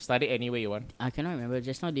Start it any way you want. I cannot remember.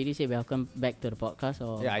 Just now, did you say welcome back to the podcast?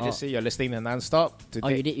 Or Yeah, I just say you're listening to Non-Stop.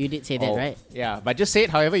 you did say that, right? Yeah, but just say it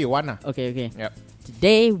however you want. Okay. Yep.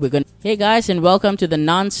 Today we're gonna. Hey guys, and welcome to the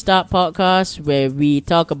Non-Stop podcast, where we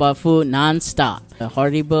talk about food non-stop. A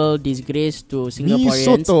horrible disgrace to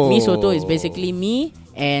Singaporeans. Mee Soto is basically me,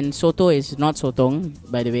 and soto is not sotong,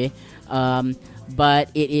 by the way.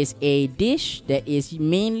 But it is a dish that is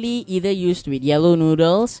mainly either used with yellow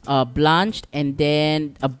noodles, blanched, and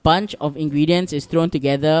then a bunch of ingredients is thrown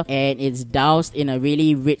together and it's doused in a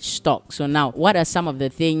really rich stock. So now, what are some of the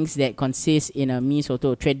things that consist in a mee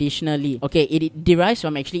soto traditionally? Okay, it derives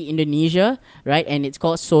from actually Indonesia, right? And it's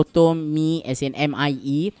called soto mee, as in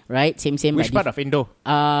M-I-E, right? Same. Which part of Indo?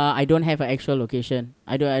 I don't have an actual location.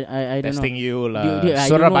 I don't know. Testing you lah. I don't know.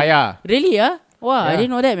 Surabaya. Really, yeah? Wow, I Yeah. didn't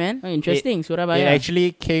know that, man. Oh, interesting, Surabaya. It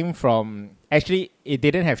actually came from... Actually, it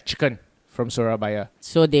didn't have chicken from Surabaya.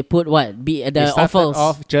 So they put what? The It started offals.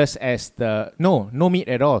 off just as the... No meat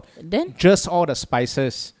at all. Then? Just all the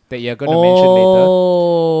spices that you're going to mention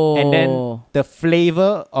later. And then the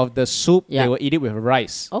flavor of the soup, Yeah. they will eat it with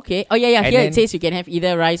rice. Okay. Oh, yeah. And Here then- it says you can have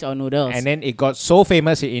either rice or noodles. And then it got so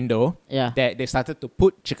famous in Indo Yeah. that they started to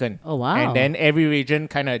put chicken. Oh, wow. And then every region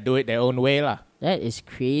kind of do it their own way lah. That is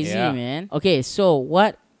crazy, Yeah. man. Okay, so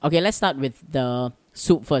what... Okay, let's start with the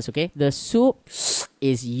soup first, okay? The soup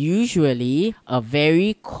is usually a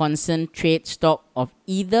very concentrate stock of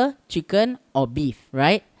either chicken or beef,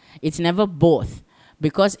 right? It's never both,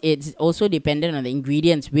 because it's also dependent on the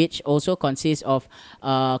ingredients, which also consists of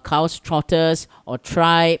cow's trotters or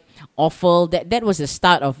tripe, offal. That was the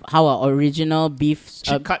start of how our original beef...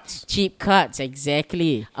 Cheap cuts. Cheap cuts,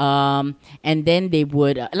 exactly. And then they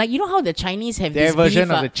would... you know how the Chinese have Their this version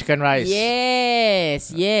beef, of the chicken rice.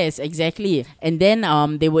 Yes, exactly. And then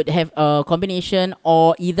they would have a combination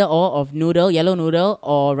or either or of noodle, yellow noodle,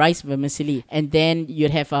 or rice vermicelli. And then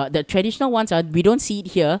you'd have... the traditional ones are... We don't see it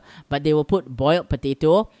here, but they will put boiled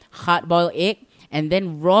potato, hard-boiled egg, and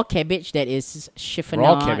then raw cabbage that is chiffonade.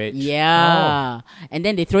 Raw cabbage. Yeah. And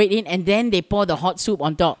then they throw it in, and then they pour the hot soup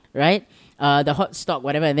on top, right? The hot stock,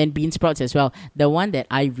 whatever, and then bean sprouts as well. The one that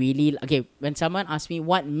I really... Okay, when someone asks me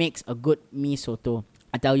what makes a good mee soto,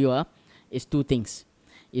 I tell you, it's two things.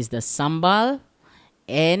 It's the sambal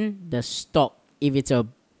and the stock. If it's a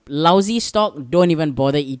lousy stock, don't even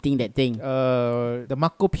bother eating that thing. The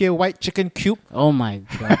Makopia white chicken cube. Oh my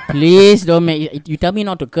god. Please don't make... You tell me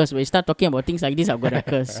not to curse. When you start talking about things like this, I've got to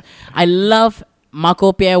curse. I love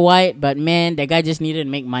Marco Pierre White, but man, that guy just needed to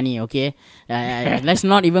make money, okay? Let's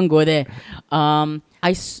not even go there.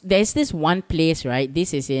 There's this one place, right?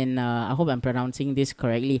 This is in... I hope I'm pronouncing this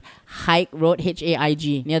correctly. Haig Road,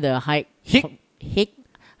 H-A-I-G. Near the Haig... Haig?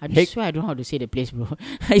 I swear I don't know how to say the place, bro.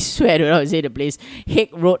 I swear I don't know how to say the place. Haig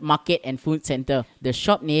Road Market and Food Center. The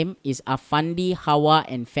shop name is Afandi Hawa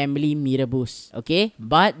and Family Mirabus. Okay?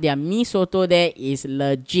 But their mee soto there is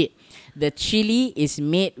legit. The chili is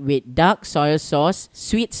made with dark soy sauce,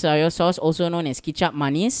 sweet soy sauce, also known as kicap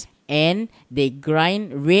manis, and they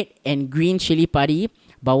grind red and green chili padi.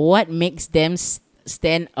 But what makes them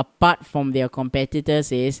stand apart from their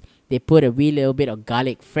competitors is they put a wee little bit of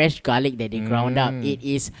garlic, fresh garlic that they ground up. It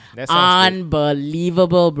is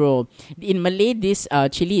unbelievable, bro. In Malay, this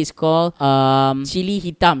chili is called chili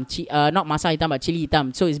hitam. Not masa hitam, but chili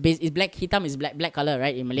hitam. So it's black. Hitam is black color,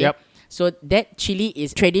 right, in Malay? Yep. So that chili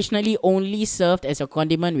is traditionally only served as a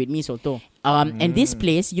condiment with mee soto. And this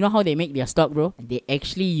place, you know how they make their stock, bro? They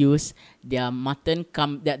actually use their mutton,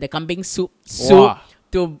 the kambing soup. Wow.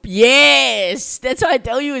 Yes! That's why I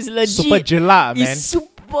tell you, it's legit. Super jelak, man.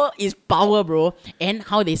 It's power, bro. And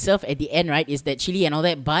how they serve at the end, right, is that chili and all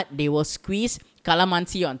that, but they will squeeze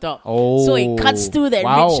calamansi on top. Oh, so it cuts through that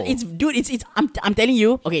wow. rich. I'm telling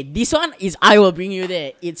you. Okay, this one is I will bring you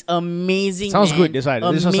there. It's amazing. Sounds man. good. This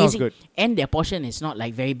one sounds good. And their portion is not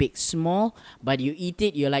like very big, small, but you eat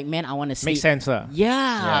it, you're like, man, I want to sleep. Makes sense,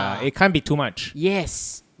 Yeah. It can't be too much.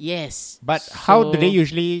 Yes. But how do they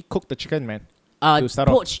usually cook the chicken, man? To start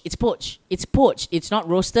off? Poached. It's poached. It's poached. It's not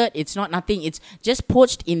roasted. It's not nothing. It's just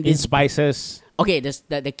poached in In this. spices. Okay,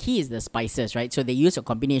 the key is the spices, right? So they use a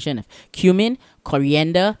combination of cumin,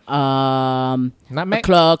 coriander, Nutmeg?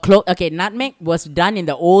 Nutmeg was done in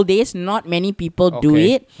the old days. Not many people do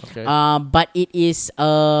Okay, it. okay. But it is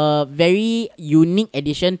a very unique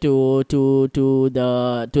addition to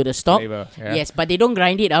the stock. Flavor, yeah. Yes, but they don't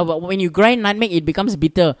grind it. But when you grind nutmeg, it becomes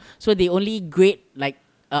bitter. So they only grate like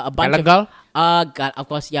a bunch Galangal? of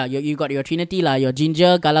course, yeah. You got your Trinity lah, your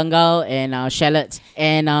ginger, galangal, and shallots.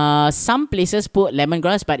 And some places put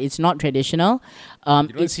lemongrass, but it's not traditional. You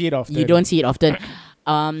don't see it often. You don't see it often.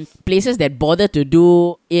 Places that bother to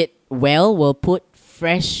do it well will put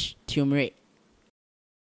fresh turmeric.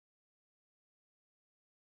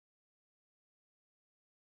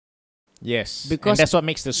 Yes. Because And that's what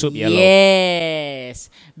makes the soup yellow. Yes,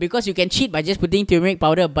 because you can cheat by just putting turmeric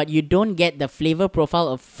powder, but you don't get the flavor profile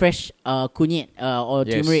of fresh kunyit or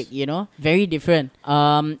Yes. turmeric. You know, very different.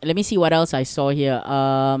 Let me see what else I saw here.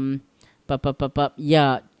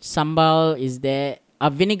 Yeah, sambal is there.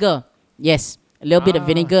 Vinegar, yes, a little bit of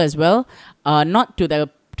vinegar as well. Not to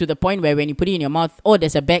the point where when you put it in your mouth, oh,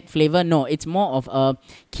 there's a bad flavor. No, it's more of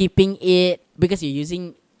keeping it, because you're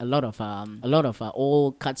using a lot of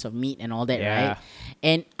old cuts of meat and all that, Yeah. right?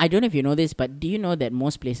 And I don't know if you know this, but do you know that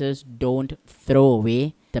most places don't throw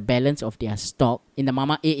away the balance of their stock in the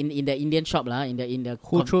in the Indian shop lah, in the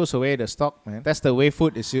Who throws away the stock, man? That's the way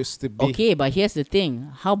food is used to be. Okay, but here's the thing.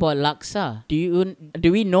 How about laksa? Do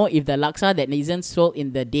we know if the laksa that isn't sold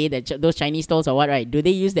in the day that those Chinese stalls or what, right? Do they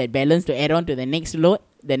use that balance to add on to the next load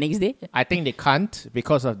the next day? I think they can't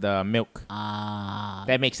because of the milk. Ah,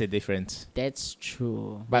 That makes a difference. that's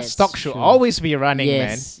true. But That's stock should true. always be running,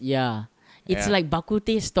 Yes, yeah. It's Yeah. like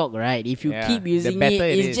bakute stock, right? If you Yeah, keep the using better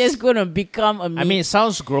it it's is. just gonna become a man. I mean, it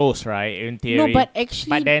sounds gross, right? In theory. no, but actually,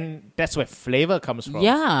 But then that's where flavor comes from.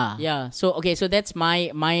 yeah. So okay, so that's my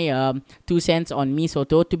 2 cents on mee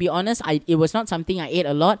soto. To be honest, it was not something I ate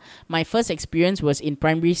a lot. My first experience was in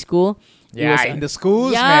primary school. It Yeah, was in the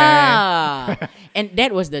schools, man. yeah, and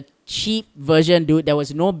that was the cheap version, dude. There was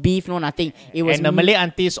no beef, no nothing. It was And the Malay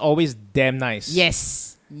aunties always damn nice.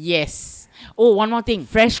 Yes. Oh, one more thing.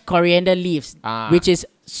 Fresh coriander leaves, Ah. which is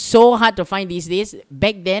so hard to find these days.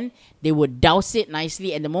 Back then, they would douse it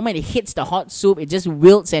nicely, and the moment it hits the hot soup, it just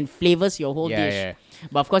wilts and flavors your whole dish. Yeah.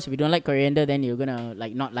 But of course, if you don't like coriander, then you're gonna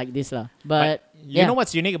not like this lah. But You know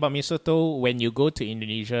what's unique about misoto? When you go to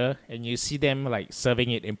Indonesia and you see them like serving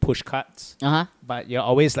it in push carts, but you're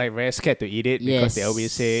always like very scared to eat it because they Yes. always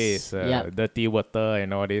say it's dirty water and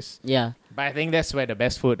all this. Yeah. But I think that's where the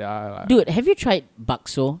best food are. Dude, have you tried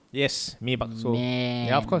bakso? Yes, mee bakso. Man,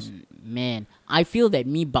 Yeah, of course. Man, I feel that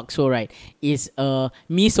mee bakso, right, is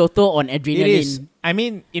mee soto on It adrenaline. is. I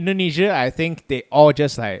mean, Indonesia, I think they all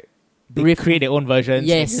just like they create their own versions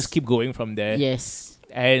Yes. and just keep going from there. Yes.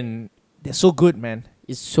 And they're so good, man.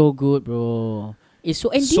 It's so good, bro. It's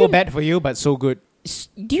so and do So you, bad for you, but so good.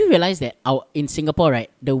 Do you realize that in Singapore, right,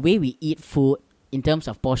 the way we eat food in terms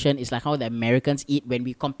of portion is like how the Americans eat when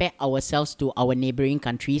we compare ourselves to our neighboring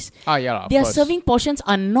countries. Ah, yeah, of Their course. serving portions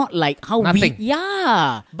are not like how Nothing.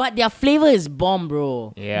 but their flavor is bomb,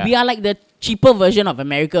 bro. Yeah. We are like the cheaper version of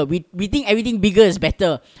America. We think everything bigger is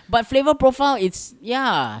better, but flavor profile, it's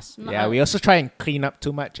it's not- Yeah, we also try and clean up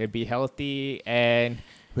too much and be healthy, and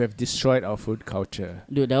we have destroyed our food culture.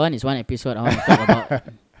 Dude, that one is one episode I want to talk about.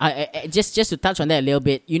 I just to touch on that a little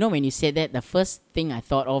bit. You know, when you said that, the first thing I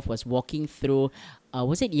thought of was walking through.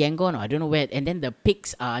 Was it Yangon or I don't know where? And then the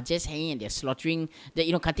pigs are just hanging and they're slaughtering,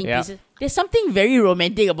 cutting Yeah. pieces. There's something very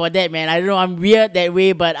romantic about that, man. I don't know. I'm weird that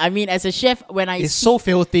way, but I mean, as a chef, when I It's see, so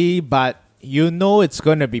filthy, but you know it's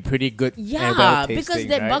gonna be pretty good. and yeah, well-tasting, because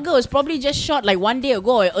that right? burger was probably just shot like one day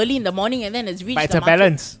ago or early in the morning, and then it's reached. But it's the a market.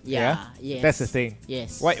 balance. Yeah, yes. That's the thing.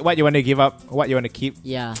 Yes. What you want to give up, what you want to keep.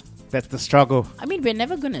 Yeah. That's the struggle. I mean, we're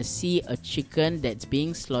never gonna see a chicken that's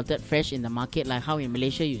being slaughtered fresh in the market like how in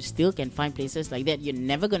Malaysia you still can find places like that. You're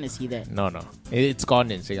never gonna see that. No. It's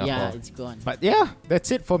gone in Singapore. Yeah, it's gone. But yeah, that's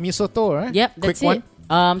it for misoto, right? Yep, Quick that's one. it.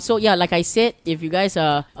 So yeah, like I said, if you guys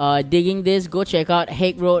are digging this, go check out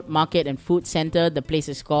Hague Road Market and Food Center. The place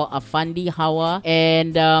is called Afandi Hawa.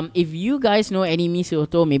 And if you guys know any mee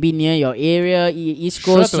soto, maybe near your area, East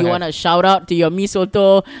Sure Coast, to you have. want to shout out to your mee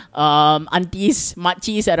soto aunties,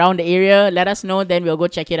 makcis around the area, let us know. Then we'll go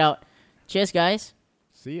check it out. Cheers, guys.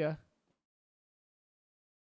 See ya.